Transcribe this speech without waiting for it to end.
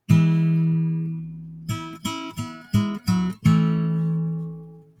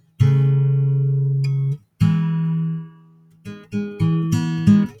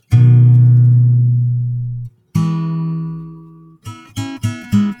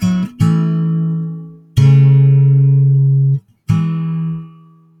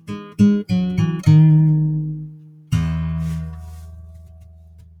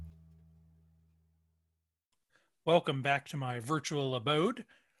Welcome back to my virtual abode.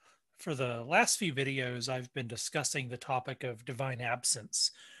 For the last few videos, I've been discussing the topic of divine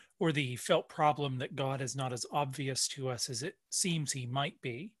absence, or the felt problem that God is not as obvious to us as it seems he might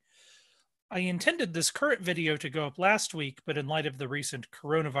be. I intended this current video to go up last week, but in light of the recent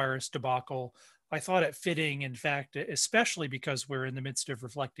coronavirus debacle, I thought it fitting, in fact, especially because we're in the midst of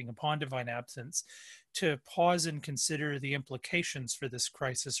reflecting upon divine absence, to pause and consider the implications for this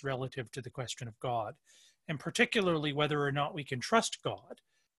crisis relative to the question of God, and particularly whether or not we can trust God.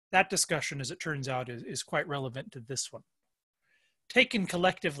 That discussion, as it turns out, is quite relevant to this one. Taken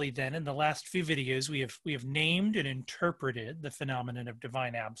collectively, then, in the last few videos, we have named and interpreted the phenomenon of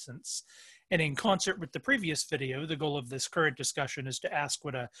divine absence. And in concert with the previous video, the goal of this current discussion is to ask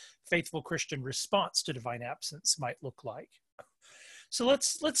what a faithful Christian response to divine absence might look like. So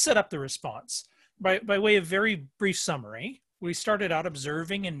let's set up the response. By way of very brief summary, we started out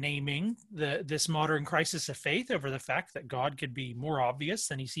observing and naming this modern crisis of faith over the fact that God could be more obvious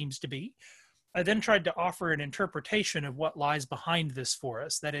than he seems to be. I then tried to offer an interpretation of what lies behind this for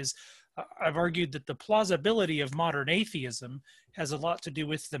us. That is, I've argued that the plausibility of modern atheism has a lot to do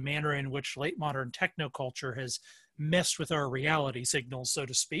with the manner in which late modern technoculture has messed with our reality signals, so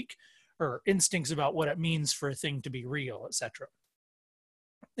to speak, or instincts about what it means for a thing to be real, etc.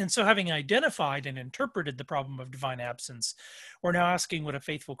 And so, having identified and interpreted the problem of divine absence, we're now asking what a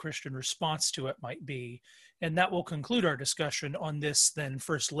faithful Christian response to it might be. And that will conclude our discussion on this then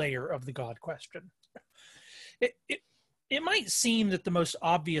first layer of the God question. It might seem that the most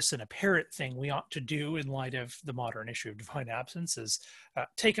obvious and apparent thing we ought to do in light of the modern issue of divine absence is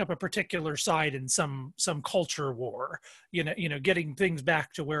take up a particular side in some culture war, getting things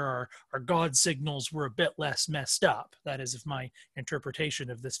back to where our God signals were a bit less messed up. That is, if my interpretation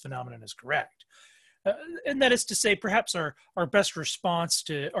of this phenomenon is correct. And that is to say, perhaps our best response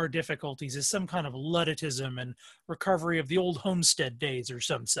to our difficulties is some kind of Ludditism and recovery of the old homestead days or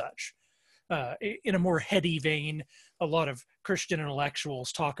some such. In a more heady vein, a lot of Christian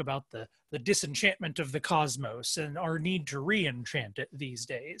intellectuals talk about the disenchantment of the cosmos and our need to re-enchant it these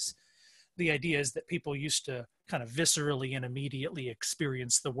days. The idea is that people used to kind of viscerally and immediately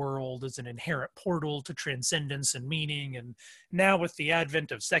experience the world as an inherent portal to transcendence and meaning. And now with the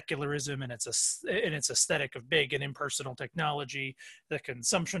advent of secularism and its aesthetic of big and impersonal technology, the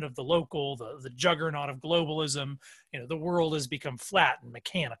consumption of the local, the juggernaut of globalism, the world has become flat and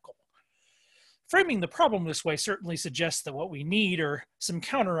mechanical. Framing the problem this way certainly suggests that what we need are some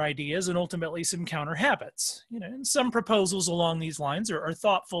counter ideas and ultimately some counter habits. And some proposals along these lines are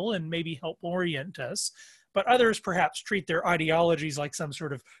thoughtful and maybe help orient us, but others perhaps treat their ideologies like some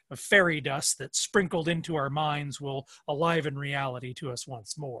sort of fairy dust that sprinkled into our minds will aliven reality to us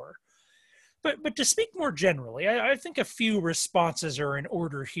once more. But to speak more generally, I think a few responses are in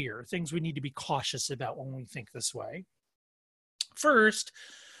order here, things we need to be cautious about when we think this way. First,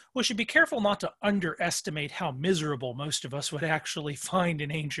 we should be careful not to underestimate how miserable most of us would actually find an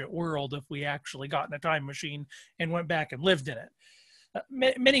ancient world if we actually got in a time machine and went back and lived in it.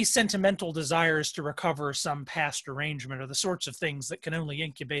 Many sentimental desires to recover some past arrangement are the sorts of things that can only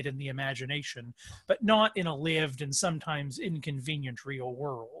incubate in the imagination, but not in a lived and sometimes inconvenient real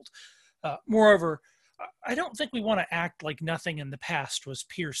world. Moreover, I don't think we want to act like nothing in the past was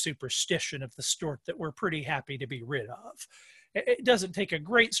pure superstition of the sort that we're pretty happy to be rid of. It doesn't take a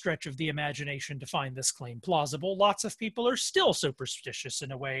great stretch of the imagination to find this claim plausible. Lots of people are still superstitious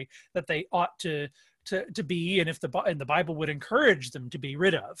in a way that they ought to be, and the Bible would encourage them to be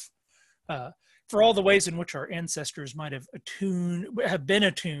rid of. For all the ways in which our ancestors might have been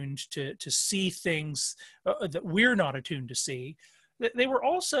attuned to see things that we're not attuned to see, they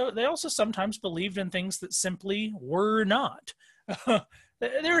also sometimes believed in things that simply were not.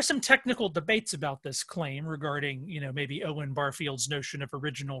 There are some technical debates about this claim regarding, maybe Owen Barfield's notion of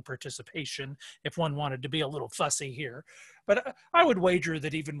original participation, if one wanted to be a little fussy here. But I would wager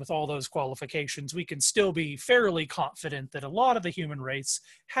that even with all those qualifications, we can still be fairly confident that a lot of the human race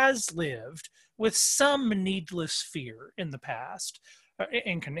has lived with some needless fear in the past.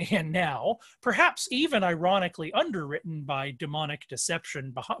 And now, perhaps even ironically underwritten by demonic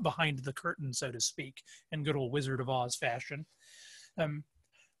deception behind the curtain, so to speak, in good old Wizard of Oz fashion.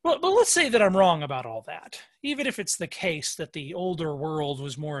 But let's say that I'm wrong about all that. Even if it's the case that the older world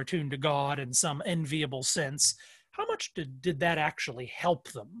was more attuned to God in some enviable sense, how much did that actually help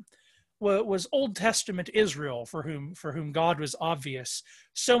them? Was Old Testament Israel, for whom God was obvious,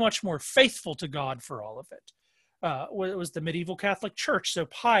 so much more faithful to God for all of it? Was the medieval Catholic Church so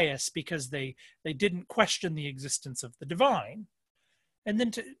pious because they didn't question the existence of the divine? And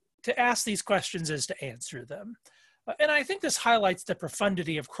then to ask these questions is to answer them. And I think this highlights the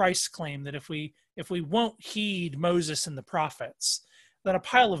profundity of Christ's claim that if we won't heed Moses and the prophets, then a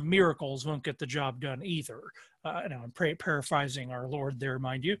pile of miracles won't get the job done either. Now I'm paraphrasing our Lord there,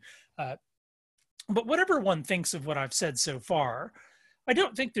 mind you. But whatever one thinks of what I've said so far, I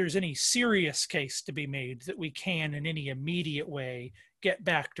don't think there's any serious case to be made that we can in any immediate way get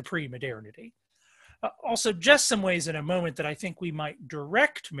back to pre-modernity. Also, just some ways in a moment that I think we might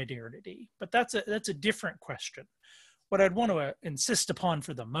direct modernity, but that's a different question. What I'd want to insist upon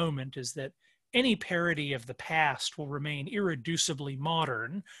for the moment is that any parody of the past will remain irreducibly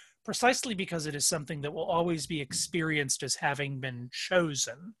modern, precisely because it is something that will always be experienced as having been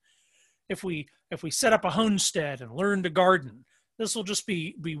chosen. If we set up a homestead and learn to garden, this will just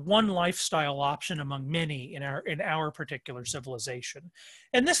be one lifestyle option among many in our particular civilization.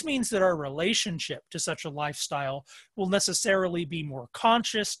 And this means that our relationship to such a lifestyle will necessarily be more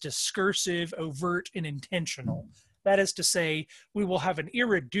conscious, discursive, overt, and intentional. That is to say, we will have an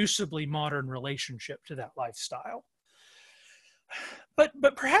irreducibly modern relationship to that lifestyle. But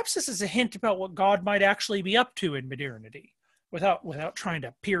perhaps this is a hint about what God might actually be up to in modernity. Without trying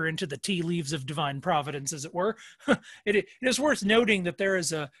to peer into the tea leaves of divine providence, as it were, it is worth noting that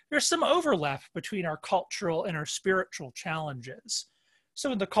there's some overlap between our cultural and our spiritual challenges.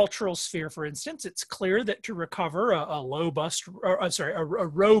 So in the cultural sphere, for instance, it's clear that to recover a robust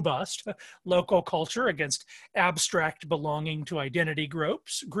local culture against abstract belonging to identity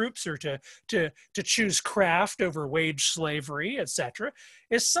groups or to choose craft over wage slavery, etc.,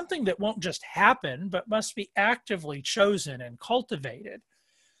 is something that won't just happen, but must be actively chosen and cultivated.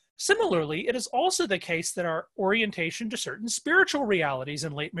 Similarly, it is also the case that our orientation to certain spiritual realities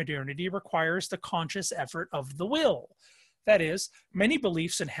in late modernity requires the conscious effort of the will. That is, many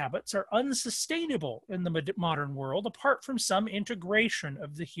beliefs and habits are unsustainable in the modern world apart from some integration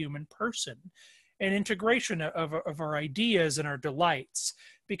of the human person, an integration of our ideas and our delights,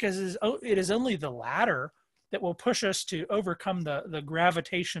 because it is only the latter that will push us to overcome the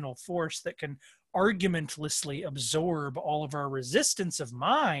gravitational force that can argumentlessly absorb all of our resistance of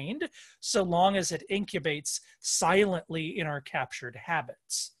mind, so long as it incubates silently in our captured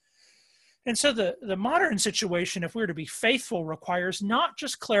habits. And so the modern situation, if we're to be faithful, requires not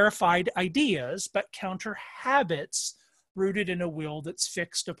just clarified ideas, but counter habits rooted in a will that's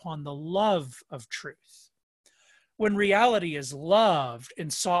fixed upon the love of truth. When reality is loved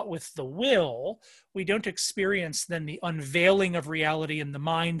and sought with the will, we don't experience then the unveiling of reality in the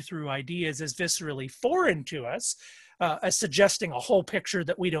mind through ideas as viscerally foreign to us, as suggesting a whole picture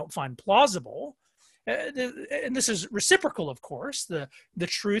that we don't find plausible. And this is reciprocal, of course. The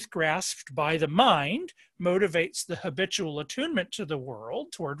truth grasped by the mind motivates the habitual attunement to the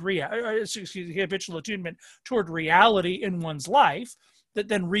world habitual attunement toward reality in one's life that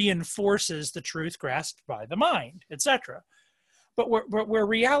then reinforces the truth grasped by the mind, etc. But where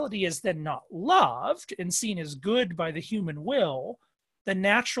reality is then not loved and seen as good by the human will, the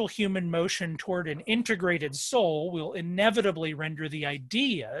natural human motion toward an integrated soul will inevitably render the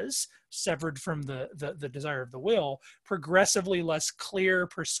ideas, severed from the desire of the will, progressively less clear,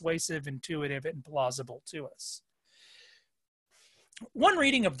 persuasive, intuitive, and plausible to us. One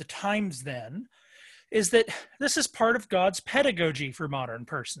reading of the Times, then, is that this is part of God's pedagogy for modern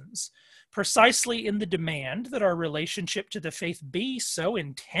persons, precisely in the demand that our relationship to the faith be so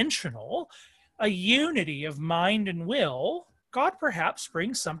intentional, a unity of mind and will. God perhaps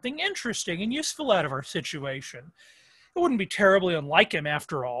brings something interesting and useful out of our situation. It wouldn't be terribly unlike him,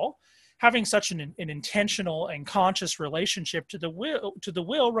 after all. Having such an intentional and conscious relationship to the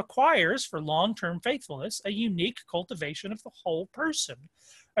will requires, for long-term faithfulness, a unique cultivation of the whole person,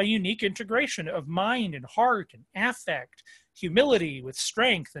 a unique integration of mind and heart and affect, humility with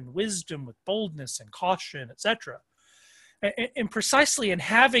strength and wisdom with boldness and caution, etc. And precisely in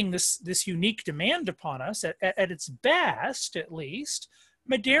having this unique demand upon us, at its best, at least,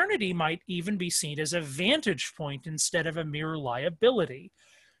 modernity might even be seen as a vantage point instead of a mere liability.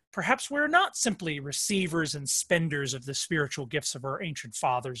 Perhaps we're not simply receivers and spenders of the spiritual gifts of our ancient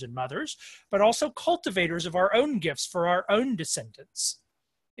fathers and mothers, but also cultivators of our own gifts for our own descendants.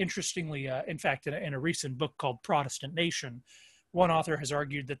 Interestingly, in fact, in a recent book called Protestant Nation, one author has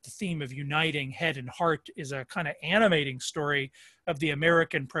argued that the theme of uniting head and heart is a kind of animating story of the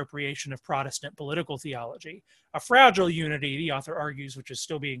American appropriation of Protestant political theology, a fragile unity, the author argues, which is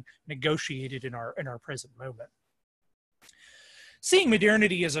still being negotiated in our present moment. Seeing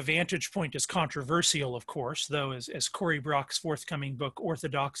modernity as a vantage point is controversial, of course, though, as Corey Brock's forthcoming book,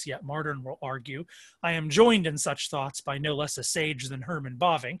 Orthodox Yet Modern, will argue, I am joined in such thoughts by no less a sage than Herman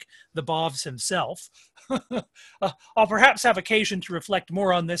Bavinck, the Bovs himself. I'll perhaps have occasion to reflect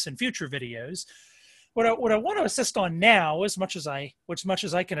more on this in future videos, What I want to insist on now, as much as I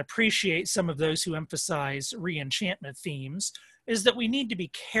can appreciate some of those who emphasize re-enchantment themes, is that we need to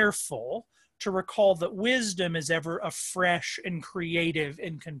be careful to recall that wisdom is ever a fresh and creative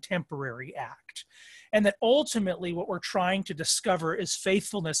and contemporary act. And that ultimately what we're trying to discover is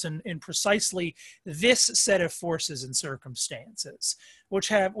faithfulness in precisely this set of forces and circumstances, which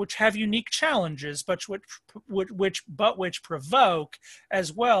have unique challenges, but which provoke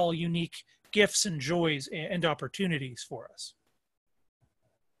as well unique gifts and joys and opportunities for us.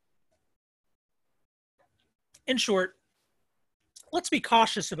 In short, let's be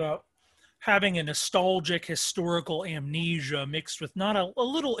cautious about having a nostalgic historical amnesia mixed with not a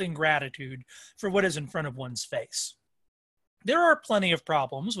little ingratitude for what is in front of one's face. There are plenty of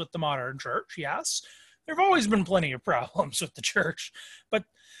problems with the modern church, yes. There have always been plenty of problems with the church, but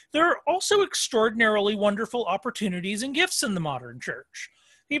there are also extraordinarily wonderful opportunities and gifts in the modern church.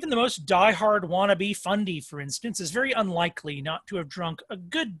 Even the most diehard wannabe fundy, for instance, is very unlikely not to have drunk a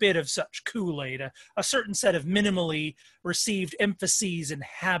good bit of such Kool-Aid, a certain set of minimally received emphases and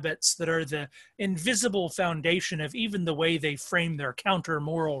habits that are the invisible foundation of even the way they frame their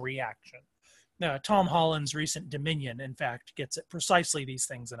counter-moral reaction. Tom Holland's recent Dominion, in fact, gets at precisely these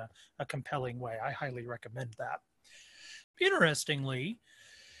things in a compelling way. I highly recommend that. Interestingly,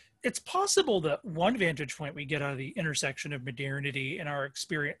 it's possible that one vantage point we get out of the intersection of modernity and our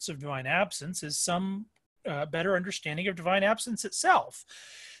experience of divine absence is some better understanding of divine absence itself.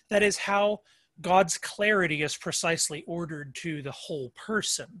 That is, how God's clarity is precisely ordered to the whole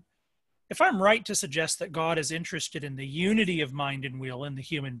person. If I'm right to suggest that God is interested in the unity of mind and will in the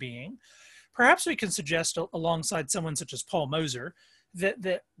human being, perhaps we can suggest alongside someone such as Paul Moser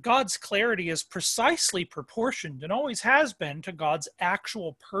that God's clarity is precisely proportioned and always has been to God's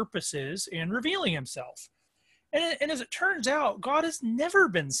actual purposes in revealing himself. And as it turns out, God has never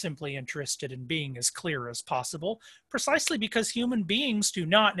been simply interested in being as clear as possible, precisely because human beings do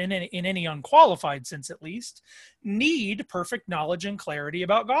not, in any unqualified sense at least, need perfect knowledge and clarity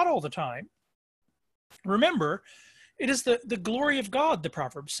about God all the time. Remember, it is the glory of God, the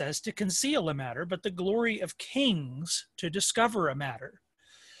proverb says, to conceal a matter, but the glory of kings to discover a matter.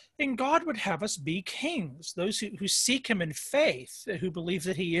 And God would have us be kings, those who seek him in faith, who believe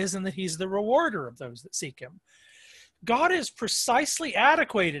that he is and that he's the rewarder of those that seek him. God has precisely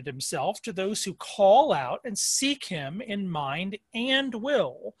adequated himself to those who call out and seek him in mind and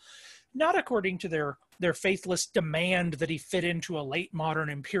will, not according to their faithless demand that he fit into a late modern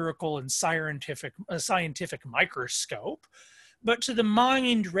empirical and scientific microscope, but to the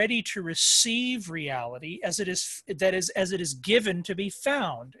mind ready to receive reality as it is given to be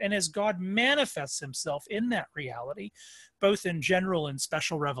found, and as God manifests himself in that reality, both in general and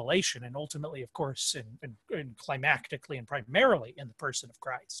special revelation, and ultimately, of course, in climactically and primarily in the person of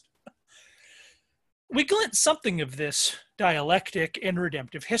Christ. We glimpse something of this dialectic in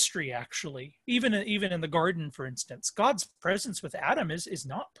redemptive history, actually. Even in the garden, for instance, God's presence with Adam is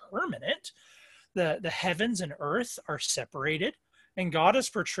not permanent. The heavens and earth are separated, and God is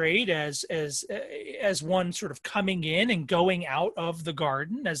portrayed as one sort of coming in and going out of the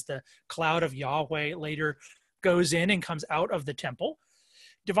garden, as the cloud of Yahweh later goes in and comes out of the temple.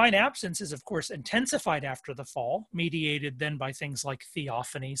 Divine absence is, of course, intensified after the fall, mediated then by things like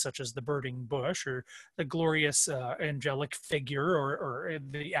theophany, such as the burning bush or the glorious angelic figure or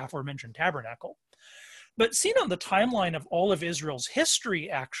the aforementioned tabernacle. But seen on the timeline of all of Israel's history,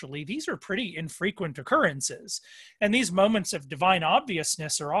 actually, these are pretty infrequent occurrences. And these moments of divine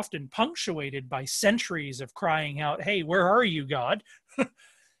obviousness are often punctuated by centuries of crying out, "Hey, where are you, God?"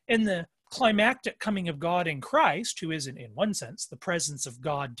 In the climactic coming of God in Christ, who is, in one sense, the presence of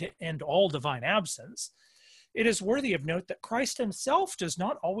God to end all divine absence, it is worthy of note that Christ himself does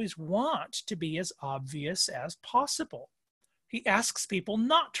not always want to be as obvious as possible. He asks people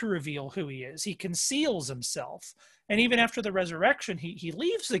not to reveal who he is. He conceals himself. And even after the resurrection, he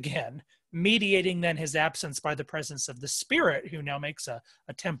leaves again, mediating then his absence by the presence of the Spirit, who now makes a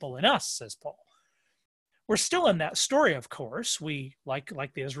temple in us, says Paul. We're still in that story, of course. We, like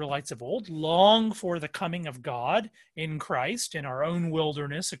the Israelites of old, long for the coming of God in Christ in our own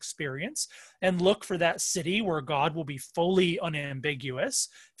wilderness experience, and look for that city where God will be fully unambiguous,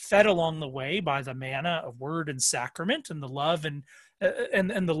 fed along the way by the manna of word and sacrament and the love and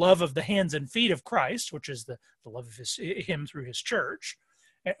the love of the hands and feet of Christ, which is the love of him through his church.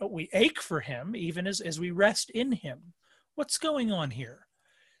 We ache for him even as we rest in him. What's going on here?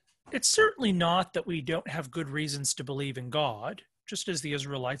 It's certainly not that we don't have good reasons to believe in God, just as the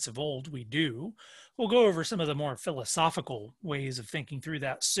Israelites of old we do. We'll go over some of the more philosophical ways of thinking through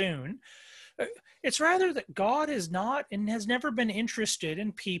that soon. It's rather that God is not and has never been interested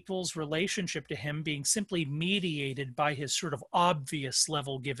in people's relationship to him being simply mediated by his sort of obvious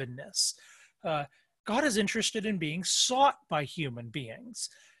level givenness. Uh, God is interested in being sought by human beings.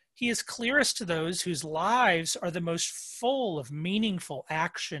 He is clearest to those whose lives are the most full of meaningful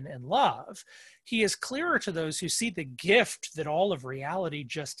action and love. He is clearer to those who see the gift that all of reality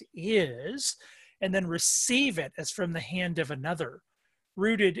just is, and then receive it as from the hand of another,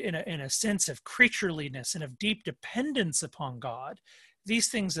 rooted in a sense of creatureliness and of deep dependence upon God. These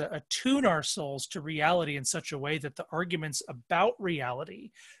things attune our souls to reality in such a way that the arguments about reality,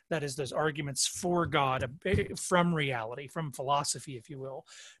 that is, those arguments for God from reality, from philosophy, if you will,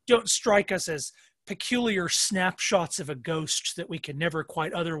 don't strike us as peculiar snapshots of a ghost that we can never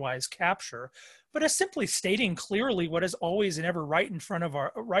quite otherwise capture, but as simply stating clearly what is always and ever right in front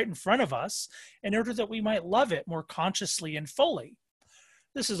of us, in order that we might love it more consciously and fully.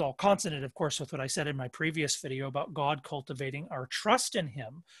 This is all consonant, of course, with what I said in my previous video about God cultivating our trust in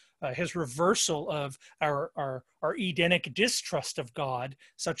him, his reversal of our Edenic distrust of God,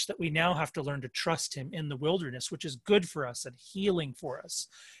 such that we now have to learn to trust him in the wilderness, which is good for us and healing for us,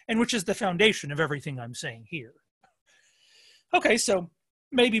 and which is the foundation of everything I'm saying here. Okay, so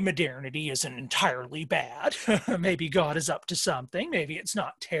maybe modernity isn't entirely bad. Maybe God is up to something. Maybe it's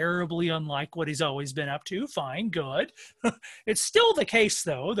not terribly unlike what he's always been up to. Fine, good. It's still the case,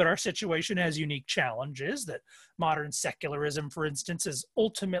 though, that our situation has unique challenges, that modern secularism, for instance, is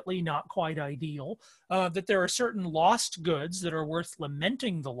ultimately not quite ideal, that there are certain lost goods that are worth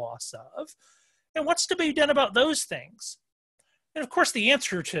lamenting the loss of. And what's to be done about those things? And of course, the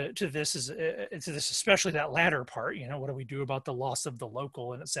answer to this is especially that latter part. What do we do about the loss of the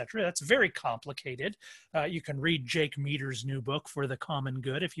local and et cetera? That's very complicated. You can read Jake Meador's new book, For the Common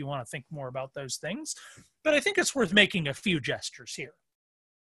Good, if you want to think more about those things. But I think it's worth making a few gestures here.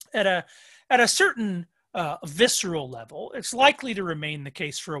 At a certain visceral level, it's likely to remain the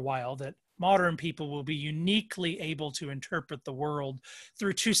case for a while that modern people will be uniquely able to interpret the world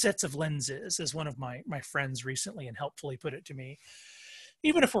through two sets of lenses, as one of my friends recently and helpfully put it to me.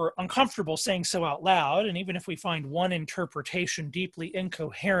 Even if we're uncomfortable saying so out loud, and even if we find one interpretation deeply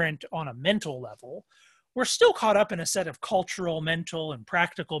incoherent on a mental level, we're still caught up in a set of cultural, mental, and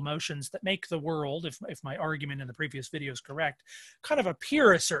practical motions that make the world, if my argument in the previous video is correct, kind of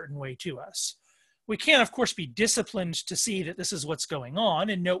appear a certain way to us. We can, of course, be disciplined to see that this is what's going on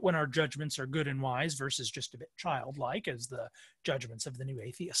and note when our judgments are good and wise versus just a bit childlike, as the judgments of the new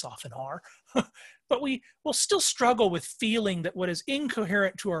atheists often are. But we will still struggle with feeling that what is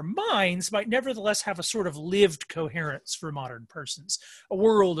incoherent to our minds might nevertheless have a sort of lived coherence for modern persons, a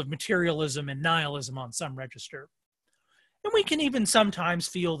world of materialism and nihilism on some register. And we can even sometimes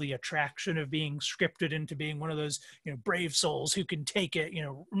feel the attraction of being scripted into being one of those, brave souls who can take it,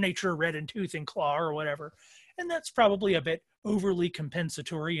 nature red in tooth and claw or whatever. And that's probably a bit overly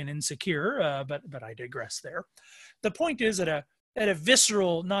compensatory and insecure, but I digress there. The point is, at a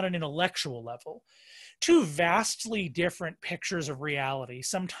visceral, not an intellectual level, two vastly different pictures of reality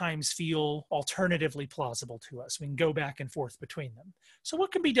sometimes feel alternatively plausible to us. We can go back and forth between them. So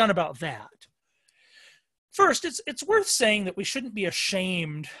what can be done about that? First, it's worth saying that we shouldn't be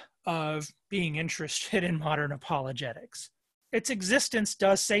ashamed of being interested in modern apologetics. Its existence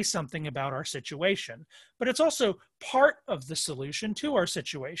does say something about our situation, but it's also part of the solution to our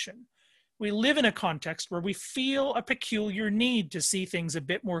situation. We live in a context where we feel a peculiar need to see things a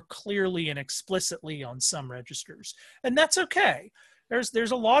bit more clearly and explicitly on some registers, and that's okay.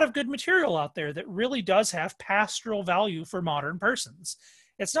 There's a lot of good material out there that really does have pastoral value for modern persons.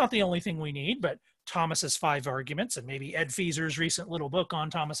 It's not the only thing we need, but Thomas's 5 arguments, and maybe Ed Feser's recent little book on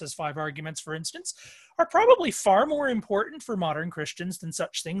Thomas's 5 arguments, for instance, are probably far more important for modern Christians than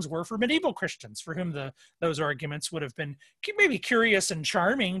such things were for medieval Christians, for whom those arguments would have been maybe curious and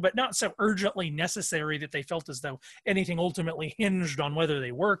charming, but not so urgently necessary that they felt as though anything ultimately hinged on whether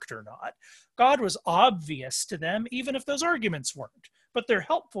they worked or not. God was obvious to them, even if those arguments weren't, but they're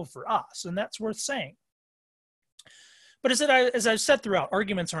helpful for us, and that's worth saying. But as I've said throughout,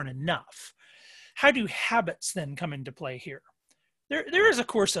 arguments aren't enough. How do habits then come into play here? There is, of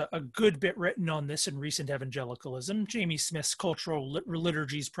course, a good bit written on this in recent evangelicalism. Jamie Smith's Cultural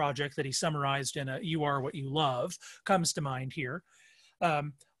Liturgies project that he summarized in You Are What You Love comes to mind here.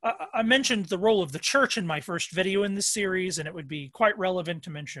 I mentioned the role of the church in my first video in this series, and it would be quite relevant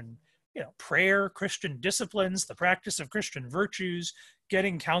to mention prayer, Christian disciplines, the practice of Christian virtues,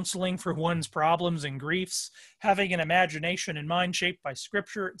 getting counseling for one's problems and griefs, having an imagination and mind shaped by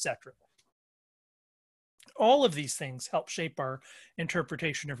Scripture, etc. All of these things help shape our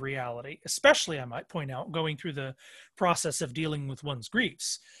interpretation of reality, especially, I might point out, going through the process of dealing with one's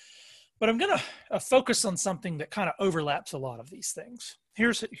griefs. But I'm going to focus on something that kind of overlaps a lot of these things.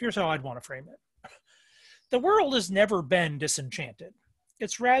 Here's how I'd want to frame it. The world has never been disenchanted.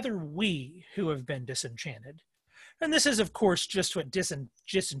 It's rather we who have been disenchanted. And this is, of course, just what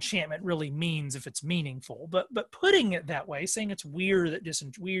disenchantment really means if it's meaningful. But putting it that way, saying it's we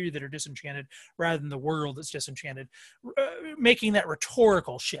that are disenchanted rather than the world that's disenchanted, making that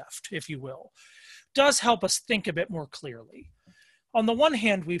rhetorical shift, if you will, does help us think a bit more clearly. On the one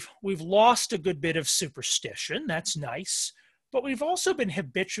hand, we've lost a good bit of superstition. That's nice. But we've also been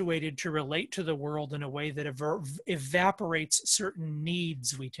habituated to relate to the world in a way that evaporates certain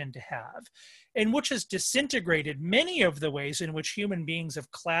needs we tend to have, and which has disintegrated many of the ways in which human beings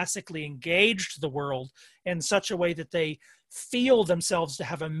have classically engaged the world in such a way that they feel themselves to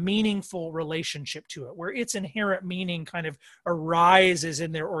have a meaningful relationship to it, where its inherent meaning kind of arises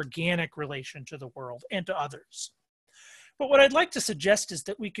in their organic relation to the world and to others. But what I'd like to suggest is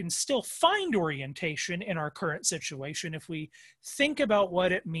that we can still find orientation in our current situation if we think about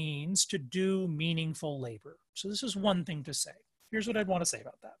what it means to do meaningful labor. So this is one thing to say. Here's what I'd want to say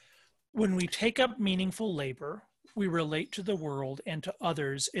about that. When we take up meaningful labor, we relate to the world and to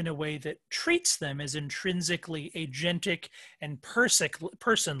others in a way that treats them as intrinsically agentic and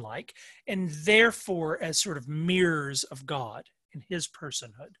person-like, and therefore as sort of mirrors of God in his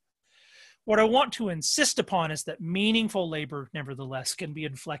personhood. What I want to insist upon is that meaningful labor, nevertheless, can be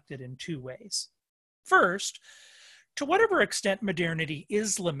inflected in two ways. First, to whatever extent modernity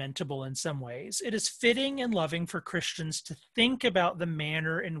is lamentable in some ways, it is fitting and loving for Christians to think about the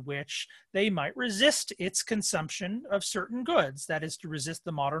manner in which they might resist its consumption of certain goods, that is, to resist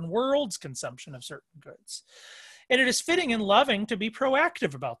the modern world's consumption of certain goods. And it is fitting and loving to be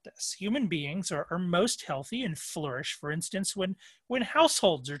proactive about this. Human beings are most healthy and flourish, for instance, when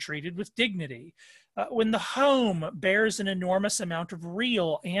households are treated with dignity, when the home bears an enormous amount of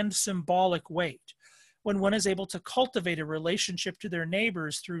real and symbolic weight, when one is able to cultivate a relationship to their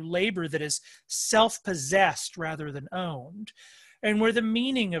neighbors through labor that is self-possessed rather than owned, and where the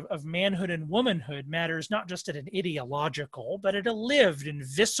meaning of manhood and womanhood matters not just at an ideological, but at a lived and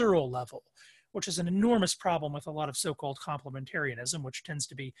visceral level, which is an enormous problem with a lot of so-called complementarianism, which tends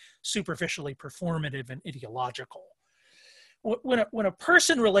to be superficially performative and ideological. When a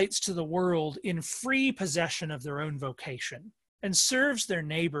person relates to the world in free possession of their own vocation and serves their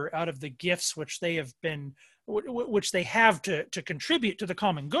neighbor out of the gifts which they have to contribute to the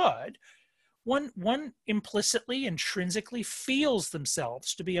common good, one implicitly, intrinsically feels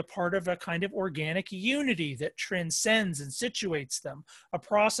themselves to be a part of a kind of organic unity that transcends and situates them, a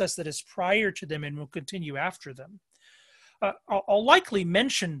process that is prior to them and will continue after them. I'll likely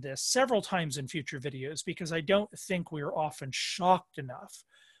mention this several times in future videos because I don't think we are often shocked enough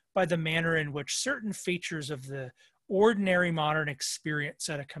by the manner in which certain features of the ordinary modern experience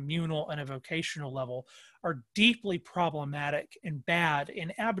at a communal and a vocational level are deeply problematic and bad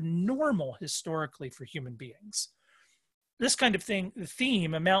and abnormal historically for human beings. This kind of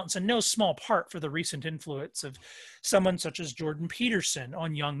theme amounts in no small part for the recent influence of someone such as Jordan Peterson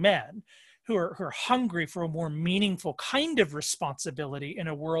on young men who are hungry for a more meaningful kind of responsibility in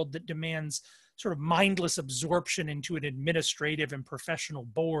a world that demands sort of mindless absorption into an administrative and professional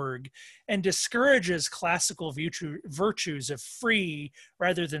Borg and discourages classical virtues of free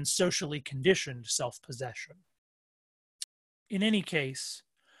rather than socially conditioned self-possession. In any case,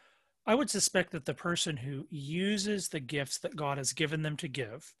 I would suspect that the person who uses the gifts that God has given them to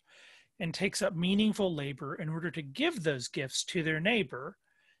give and takes up meaningful labor in order to give those gifts to their neighbor,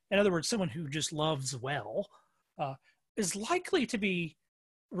 in other words, someone who just loves well, is likely to be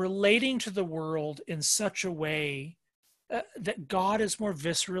relating to the world in such a way that God is more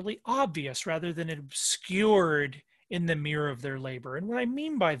viscerally obvious rather than obscured in the mirror of their labor. And what I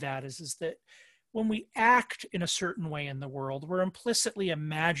mean by that is that when we act in a certain way in the world, we're implicitly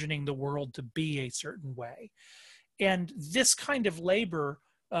imagining the world to be a certain way. And this kind of labor,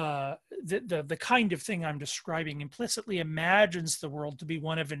 the kind of thing I'm describing, implicitly imagines the world to be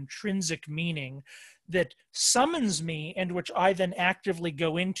one of intrinsic meaning that summons me and which I then actively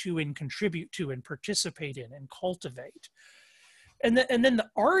go into and contribute to and participate in and cultivate. And then the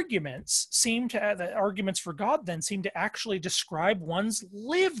arguments for God then seem to actually describe one's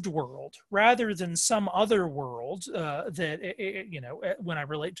lived world rather than some other world when I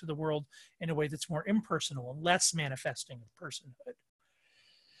relate to the world in a way that's more impersonal and less manifesting of personhood.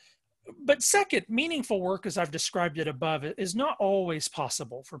 But second, meaningful work, as I've described it above, is not always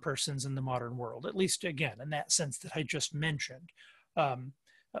possible for persons in the modern world, at least, again, in that sense that I just mentioned.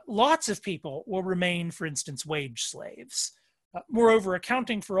 Lots of people will remain, for instance, wage slaves. Moreover,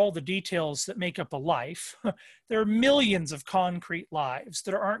 accounting for all the details that make up a life, there are millions of concrete lives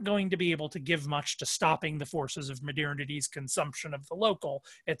that aren't going to be able to give much to stopping the forces of modernity's consumption of the local,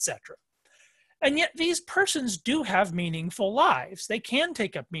 etc. And yet these persons do have meaningful lives. They can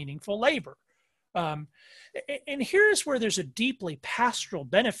take up meaningful labor. Um, and here's where there's a deeply pastoral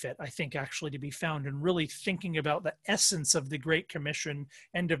benefit, I think, actually to be found in really thinking about the essence of the Great Commission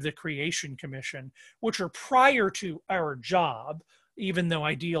and of the Creation Commission, which are prior to our job, even though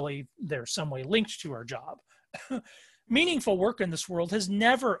ideally they're some way linked to our job. Meaningful work in this world has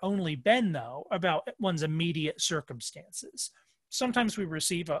never only been, though, about one's immediate circumstances. Sometimes we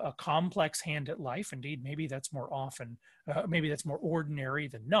receive a complex hand at life. Indeed, maybe that's more often, maybe that's more ordinary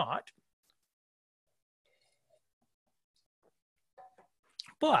than not.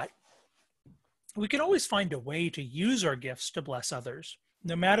 But we can always find a way to use our gifts to bless others,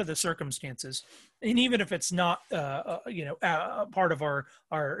 no matter the circumstances, and even if it's not, part of our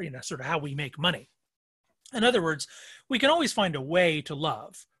sort of how we make money. In other words, we can always find a way to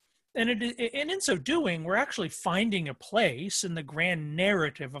love, and in so doing, we're actually finding a place in the grand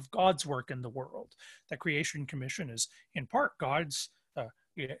narrative of God's work in the world. The Creation Commission is, in part, God's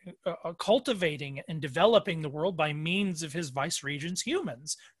cultivating and developing the world by means of his vice-regents,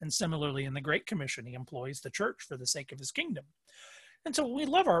 humans. And similarly, in the Great Commission, he employs the church for the sake of his kingdom. And so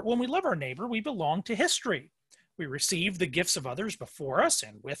when we love our neighbor, we belong to history. We receive the gifts of others before us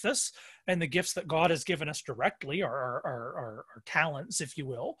and with us, and the gifts that God has given us directly are our talents, if you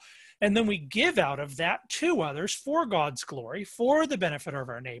will. And then we give out of that to others for God's glory, for the benefit of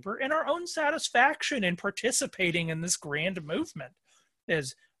our neighbor, and our own satisfaction in participating in this grand movement.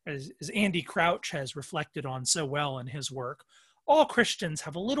 As Andy Crouch has reflected on so well in his work, all Christians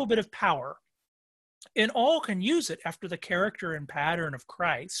have a little bit of power, and all can use it after the character and pattern of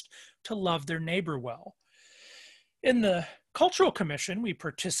Christ to love their neighbor well. In the Cultural Commission, we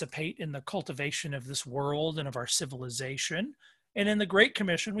participate in the cultivation of this world and of our civilization. And in the Great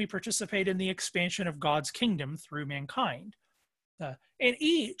Commission, we participate in the expansion of God's kingdom through mankind. In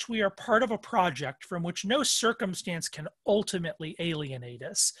each, we are part of a project from which no circumstance can ultimately alienate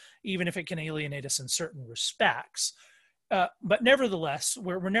us, even if it can alienate us in certain respects. But nevertheless,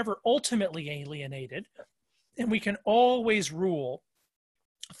 we're never ultimately alienated, and we can always rule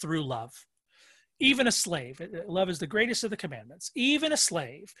through love. Even a slave, love is the greatest of the commandments, even a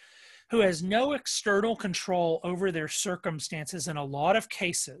slave who has no external control over their circumstances in a lot of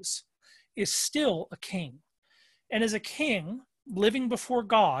cases is still a king. And as a king, living before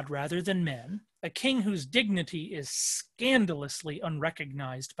God rather than men, a king whose dignity is scandalously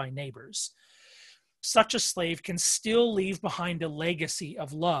unrecognized by neighbors, such a slave can still leave behind a legacy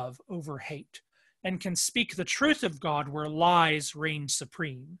of love over hate and can speak the truth of God where lies reign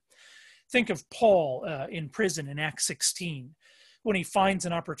supreme. Think of Paul in prison in Acts 16, when he finds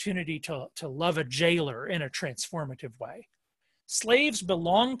an opportunity to love a jailer in a transformative way. Slaves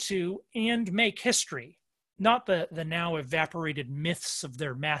belong to and make history, not the now evaporated myths of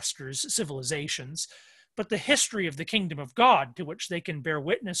their masters' civilizations, but the history of the kingdom of God, to which they can bear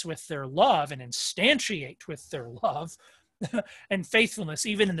witness with their love and instantiate with their love and faithfulness,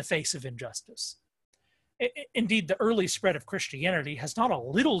 even in the face of injustice. Indeed, the early spread of Christianity has not a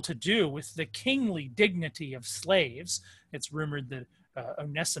little to do with the kingly dignity of slaves. It's rumored that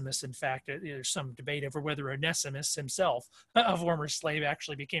Onesimus, in fact, there's some debate over whether Onesimus himself, a former slave,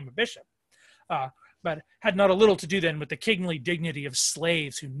 actually became a bishop. But had not a little to do then with the kingly dignity of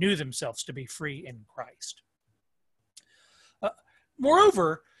slaves who knew themselves to be free in Christ.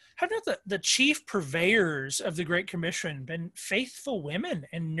 Moreover, have not the chief purveyors of the Great Commission been faithful women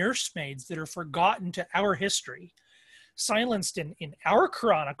and nursemaids that are forgotten to our history? Silenced in our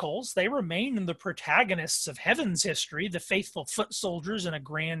chronicles, they remain the protagonists of heaven's history, the faithful foot soldiers in a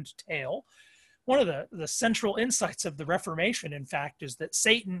grand tale. One of the central insights of the Reformation, in fact, is that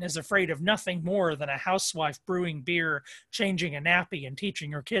Satan is afraid of nothing more than a housewife brewing beer, changing a nappy, and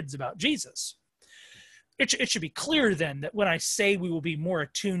teaching her kids about Jesus. It should be clear then that when I say we will be more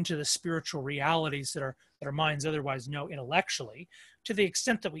attuned to the spiritual realities that our minds otherwise know intellectually, to the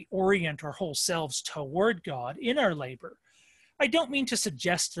extent that we orient our whole selves toward God in our labor, I don't mean to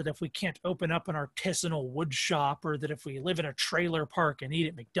suggest that if we can't open up an artisanal wood shop, or that if we live in a trailer park and eat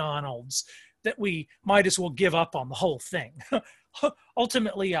at McDonald's, that we might as well give up on the whole thing.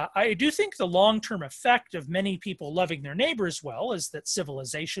 Ultimately, I do think the long-term effect of many people loving their neighbors well is that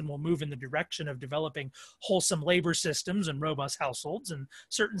civilization will move in the direction of developing wholesome labor systems and robust households and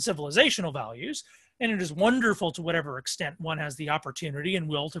certain civilizational values. And it is wonderful to whatever extent one has the opportunity and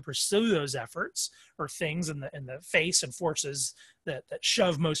will to pursue those efforts or things in the face and forces that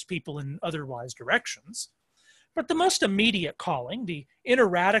shove most people in otherwise directions. But the most immediate calling, the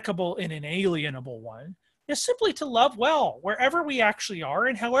ineradicable and inalienable one, is simply to love well wherever we actually are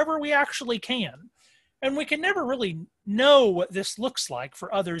and however we actually can. And we can never really know what this looks like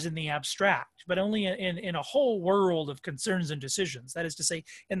for others in the abstract, but only in a whole world of concerns and decisions. That is to say,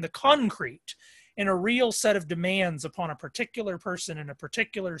 in the concrete, in a real set of demands upon a particular person in a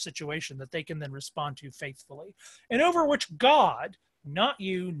particular situation that they can then respond to faithfully, and over which God, not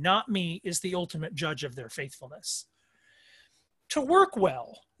you, not me, is the ultimate judge of their faithfulness. To work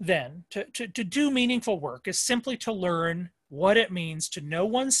well, then, to do meaningful work is simply to learn what it means to know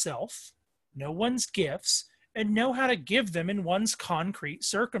oneself, know one's gifts, and know how to give them in one's concrete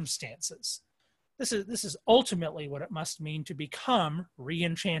circumstances. This is ultimately what it must mean to become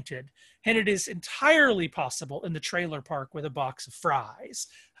re-enchanted. And it is entirely possible in the trailer park with a box of fries.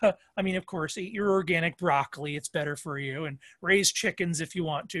 I mean, of course, eat your organic broccoli, it's better for you, and raise chickens if you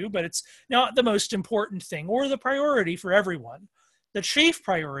want to, but it's not the most important thing or the priority for everyone. The chief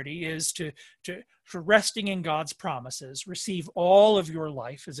priority is to resting in God's promises, receive all of your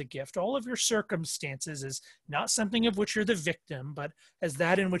life as a gift, all of your circumstances as not something of which you're the victim, but as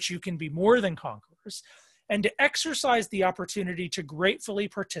that in which you can be more than conquerors, and to exercise the opportunity to gratefully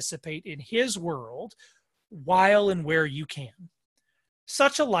participate in his world while and where you can.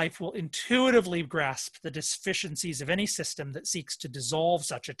 Such a life will intuitively grasp the deficiencies of any system that seeks to dissolve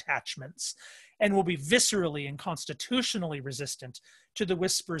such attachments, and will be viscerally and constitutionally resistant to the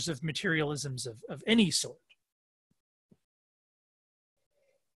whispers of materialisms of any sort.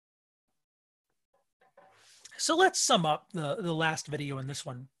 So let's sum up the last video in this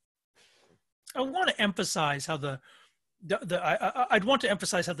one. I want to emphasize how I'd want to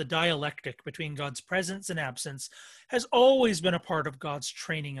emphasize how the dialectic between God's presence and absence has always been a part of God's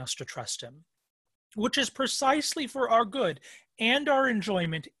training us to trust him, which is precisely for our good and our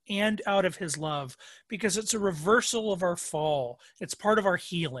enjoyment and out of his love, because it's a reversal of our fall. It's part of our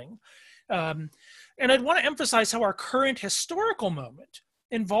healing. And I'd want to emphasize how our current historical moment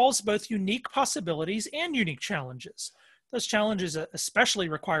involves both unique possibilities and unique challenges. Those challenges especially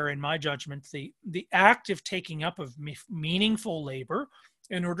require, in my judgment, the active taking up of meaningful labor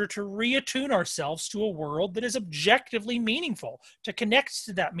in order to reattune ourselves to a world that is objectively meaningful, to connect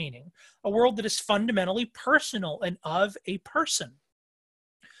to that meaning, a world that is fundamentally personal and of a person.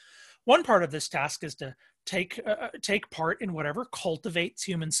 One part of this task is to take part in whatever cultivates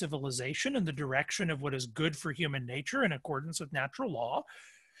human civilization in the direction of what is good for human nature in accordance with natural law.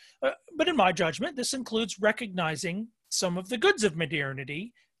 But in my judgment, this includes recognizing some of the goods of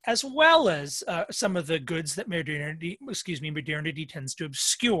modernity, as well as some of the goods that modernity tends to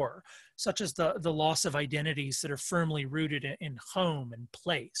obscure, such as the loss of identities that are firmly rooted in home and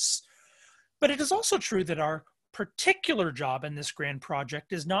place. But it is also true that our particular job in this grand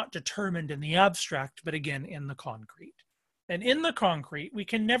project is not determined in the abstract, but again in the concrete. And in the concrete, we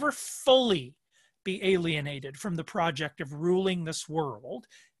can never fully be alienated from the project of ruling this world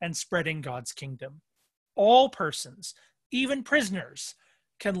and spreading God's kingdom. All persons, even prisoners,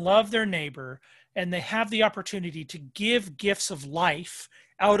 can love their neighbor, and they have the opportunity to give gifts of life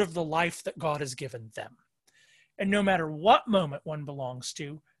out of the life that God has given them. And no matter what moment one belongs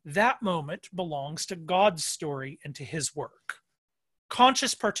to, that moment belongs to God's story and to his work.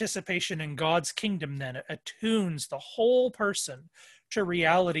 Conscious participation in God's kingdom then attunes the whole person to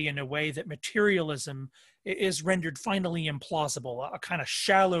reality in a way that materialism is rendered finally implausible, a kind of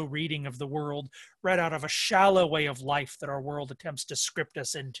shallow reading of the world read out of a shallow way of life that our world attempts to script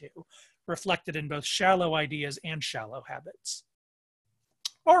us into, reflected in both shallow ideas and shallow habits.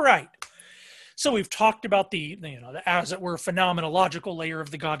 All right. So we've talked about the as it were, phenomenological layer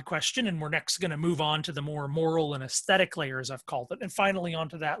of the God question, and we're next going to move on to the more moral and aesthetic layer, as I've called it, and finally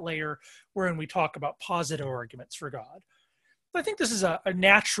onto that layer wherein we talk about positive arguments for God. I think this is a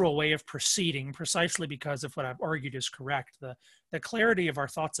natural way of proceeding, precisely because if what I've argued is correct. The clarity of our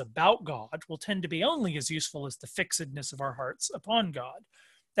thoughts about God will tend to be only as useful as the fixedness of our hearts upon God.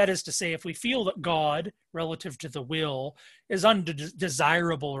 That is to say, if we feel that God, relative to the will, is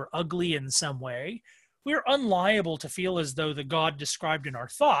undesirable or ugly in some way, we're unliable to feel as though the God described in our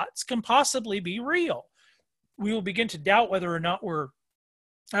thoughts can possibly be real. We will begin to doubt whether or not we're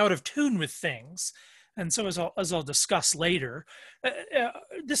out of tune with things. And so, as I'll discuss later,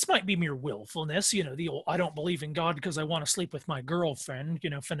 this might be mere willfulness, the old "I don't believe in God because I want to sleep with my girlfriend,"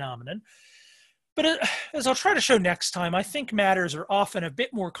 phenomenon. But as I'll try to show next time, I think matters are often a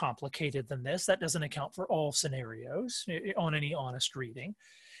bit more complicated than this. That doesn't account for all scenarios on any honest reading.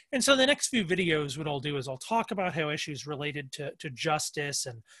 And so the next few videos, what I'll do is I'll talk about how issues related to justice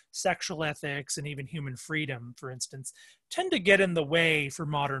and sexual ethics and even human freedom, for instance, tend to get in the way for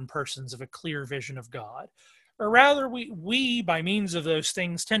modern persons of a clear vision of God. or rather we by means of those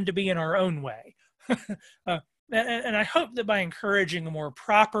things tend to be in our own way. uh, and I hope that by encouraging a more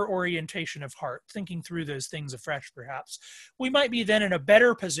proper orientation of heart, thinking through those things afresh perhaps, we might be then in a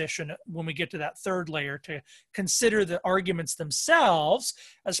better position when we get to that third layer to consider the arguments themselves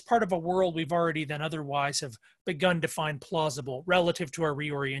as part of a world we've already then otherwise have begun to find plausible relative to our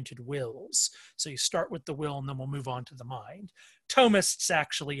reoriented wills. So you start with the will and then we'll move on to the mind. Thomists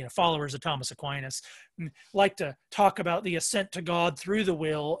actually, followers of Thomas Aquinas, like to talk about the ascent to God through the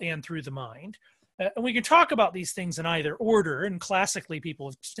will and through the mind. And we can talk about these things in either order, and classically people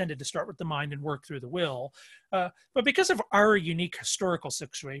have tended to start with the mind and work through the will. But because of our unique historical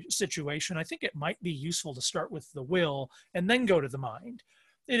situation, I think it might be useful to start with the will and then go to the mind.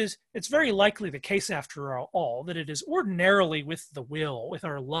 It's very likely the case, after all, that it is ordinarily with the will, with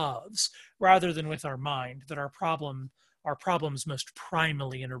our loves, rather than with our mind, that our problems most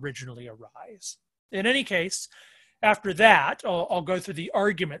primally and originally arise. In any case, after that, I'll go through the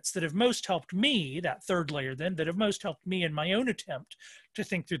arguments that have most helped me, that third layer then, that have most helped me in my own attempt to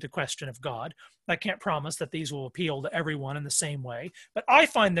think through the question of God. I can't promise that these will appeal to everyone in the same way, but I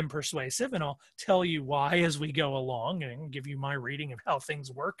find them persuasive, and I'll tell you why as we go along and give you my reading of how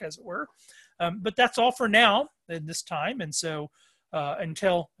things work, as it were. But that's all for now in this time, and so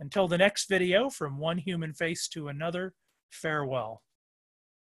until the next video, from one human face to another, farewell.